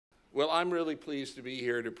Well, I'm really pleased to be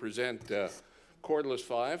here to present Cordless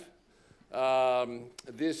 5.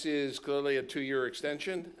 This is clearly a 2-year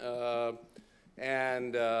extension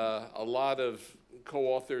and a lot of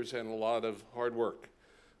co-authors and a lot of hard work.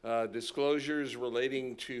 Disclosures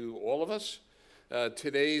relating to all of us.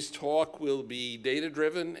 Today's talk will be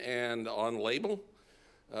data-driven and on-label.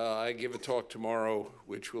 I give a talk tomorrow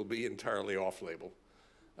which will be entirely off-label.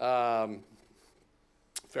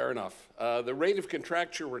 Fair enough. The rate of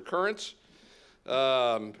contracture recurrence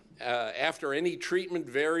after any treatment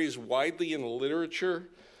varies widely in the literature.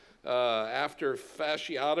 After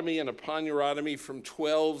fasciotomy and eponeurotomy from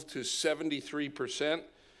 12 to 73%,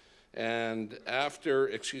 and after,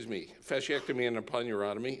 fasciectomy and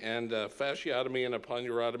eponeurotomy, and fasciotomy and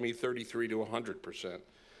eponeurotomy 33 to 100%.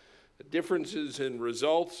 The differences in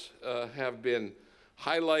results have been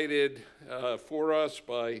highlighted for us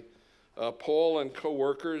by Paul and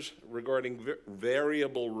co-workers regarding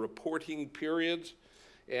variable reporting periods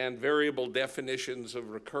and variable definitions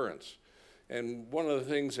of recurrence. And one of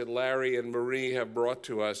the things that Larry and Marie have brought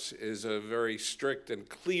to us is a very strict and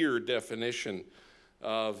clear definition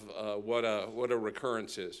of what a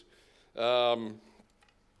recurrence is.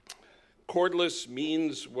 Cordless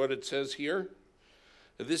means what it says here.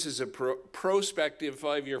 This is a prospective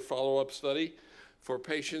 5-year follow-up study for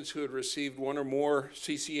patients who had received 1 or more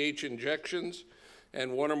CCH injections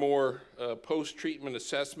and 1 or more post-treatment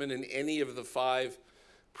assessment in any of the 5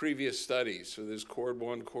 previous studies. So there's Cord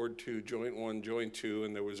 1, Cord 2, Joint 1, Joint 2,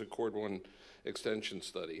 and there was a Cord 1 extension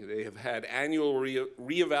study. They have had annual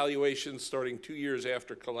reevaluations starting 2 years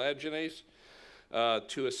after collagenase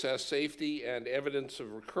to assess safety and evidence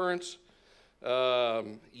of recurrence.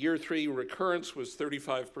 Year 3 recurrence was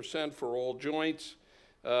 35% for all joints.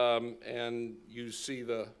 And you see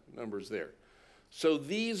the numbers there. So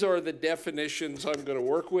these are the definitions I'm going to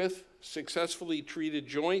work with. Successfully treated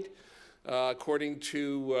joint, according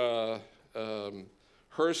to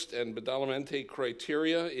Hurst and Badalamenti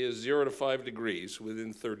criteria, is 0 to 5 degrees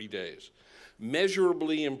within 30 days.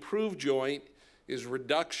 Measurably improved joint is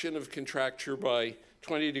reduction of contracture by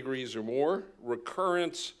 20 degrees or more.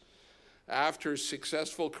 Recurrence after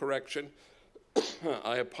successful correction,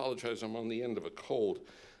 I apologize, I'm on the end of a cold,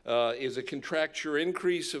 is a contracture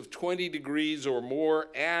increase of 20 degrees or more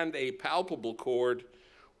and a palpable cord,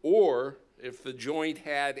 or if the joint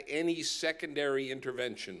had any secondary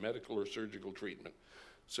intervention, medical or surgical treatment.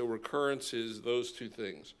 So recurrence is those 2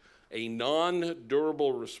 things. A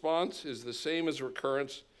non-durable response is the same as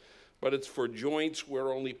recurrence, but it's for joints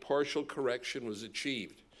where only partial correction was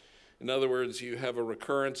achieved. In other words, you have a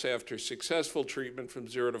recurrence after successful treatment from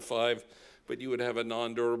 0 to 5, but you would have a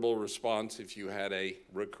non-durable response if you had a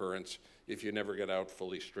recurrence, if you never got out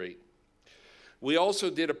fully straight. We also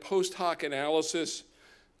did a post hoc analysis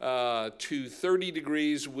to 30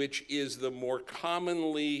 degrees, which is the more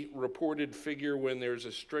commonly reported figure when there's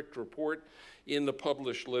a strict report in the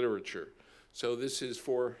published literature. So this is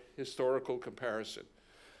for historical comparison.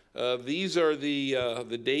 These are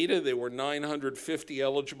the data. There were 950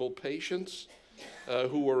 eligible patients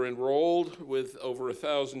who were enrolled with over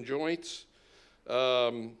 1,000 joints.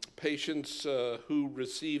 Patients who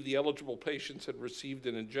received, the eligible patients had received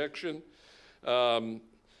an injection.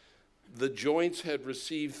 The joints had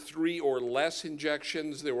received 3 or less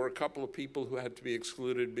injections. There were a couple of people who had to be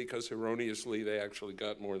excluded because erroneously they actually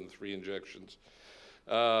got more than 3 injections.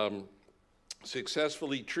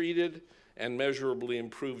 Successfully treated and measurably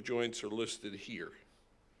improved joints are listed here.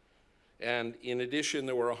 And in addition,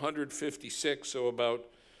 there were 156, so about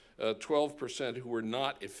 12% who were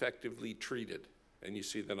not effectively treated, and you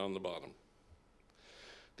see that on the bottom.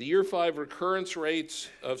 The year 5 recurrence rates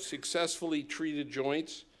of successfully treated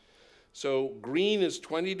joints. So green is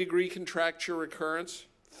 20-degree contracture recurrence,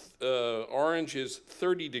 orange is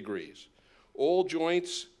 30 degrees. All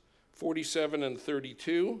joints 47 and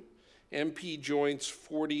 32, MP joints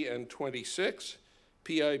 40 and 26,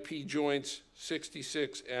 PIP joints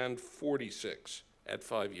 66 and 46 at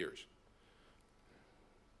 5 years.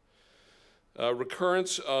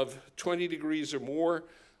 Recurrence of 20 degrees or more,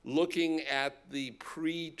 looking at the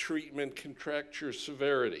pre-treatment contracture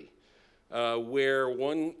severity, where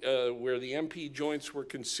the MP joints were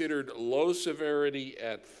considered low severity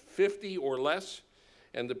at 50 or less,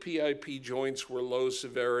 and the PIP joints were low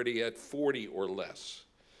severity at 40 or less.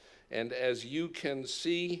 And as you can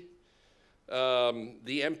see, the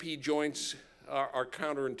MP joints are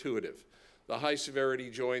counterintuitive. The high severity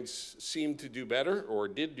joints seem to do better, or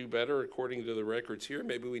did do better according to the records here.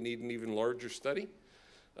 Maybe we need an even larger study.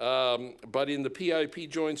 But in the PIP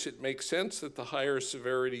joints, it makes sense that the higher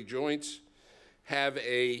severity joints have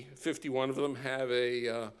 51 of them have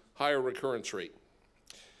a higher recurrence rate.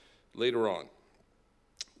 later on.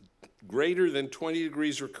 Greater than 20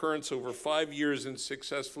 degrees recurrence over 5 years in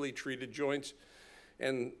successfully treated joints.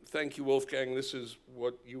 And thank you, Wolfgang, this is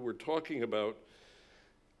what you were talking about.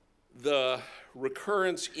 The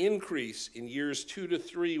recurrence increase in years 2 to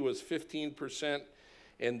 3 was 15%,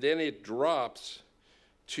 and then it drops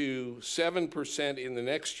to 7% in the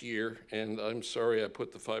next year, and I'm sorry I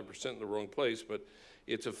put the 5% in the wrong place, but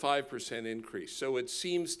it's a 5% increase. So it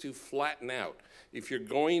seems to flatten out. If you're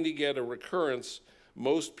going to get a recurrence,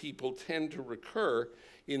 most people tend to recur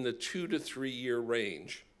in the 2 to 3 year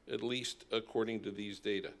range, at least according to these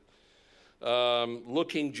data.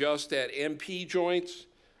 Looking just at MP joints,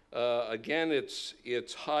 again,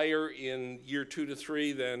 it's higher in year 2 to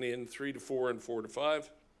 3 than in 3 to 4 and 4 to 5.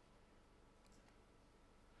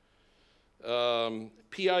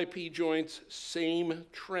 PIP joints, same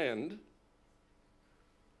trend,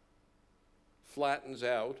 flattens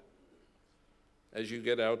out as you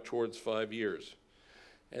get out towards 5 years.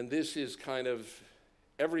 And this is kind of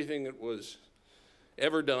everything that was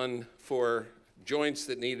ever done for joints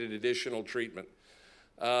that needed additional treatment.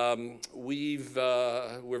 We're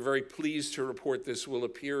very pleased to report this will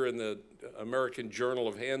appear in the American Journal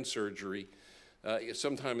of Hand Surgery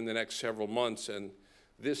sometime in the next several months, and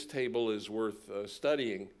this table is worth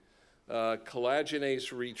studying.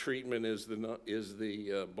 Collagenase retreatment is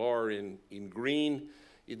the bar in green.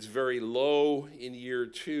 It's very low in year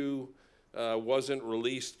 2, wasn't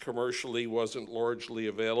released commercially, wasn't largely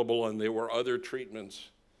available, and there were other treatments,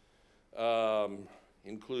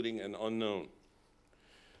 including an unknown.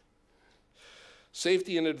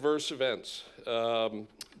 Safety and adverse events.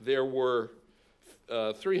 There were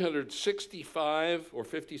 365 or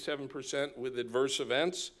 57% with adverse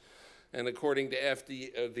events, and according to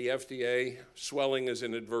the FDA, swelling is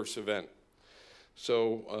an adverse event.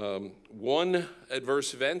 So one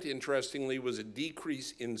adverse event, interestingly, was a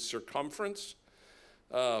decrease in circumference.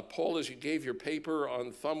 Paul, as you gave your paper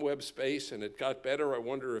on thumb web space and it got better, I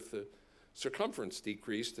wonder if the circumference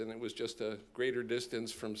decreased and it was just a greater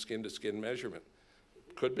distance from skin to skin measurement.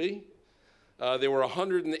 Could be. There were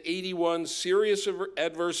 181 serious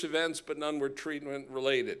adverse events, but none were treatment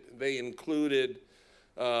related. They included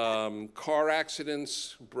car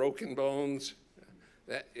accidents, broken bones.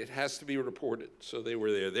 It has to be reported, so they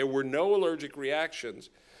were there. There were no allergic reactions,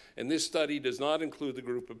 and this study does not include the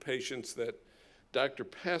group of patients that Dr.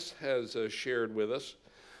 Pess has shared with us.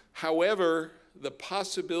 However, the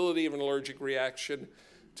possibility of an allergic reaction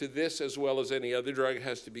to this, as well as any other drug,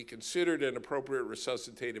 has to be considered, and appropriate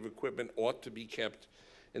resuscitative equipment ought to be kept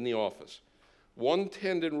in the office. One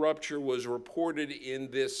tendon rupture was reported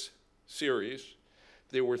in this series.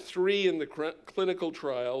 There were 3 in the clinical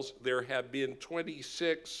trials. There have been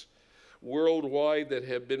 26 worldwide that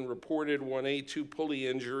have been reported, 1 A2 pulley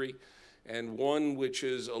injury, and 1 which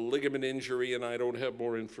is a ligament injury, and I don't have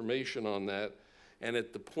more information on that. And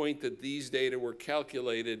at the point that these data were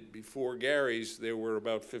calculated before Gary's, there were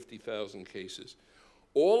about 50,000 cases.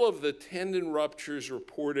 All of the tendon ruptures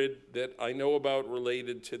reported that I know about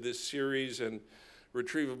related to this series and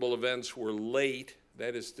retrievable events were late.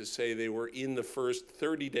 That is to say, they were in the first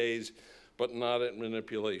 30 days, but not at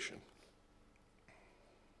manipulation.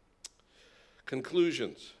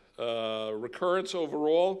 Conclusions. Recurrence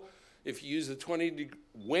overall, if you use the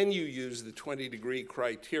when you use the 20-degree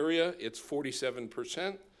criteria, it's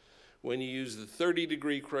 47%. When you use the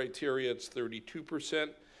 30-degree criteria, it's 32%.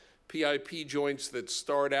 PIP joints that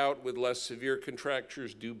start out with less severe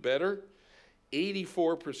contractures do better.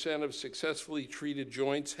 84% of successfully treated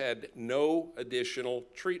joints had no additional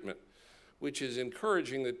treatment, which is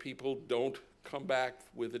encouraging that people don't come back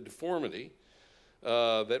with a deformity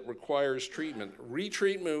that requires treatment.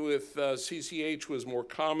 Retreatment with CCH was more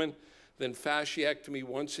common than fasciectomy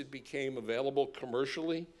once it became available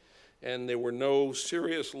commercially, and there were no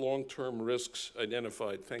serious long-term risks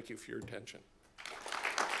identified. Thank you for your attention.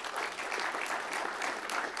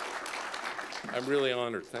 I'm really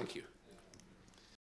honored. Thank you.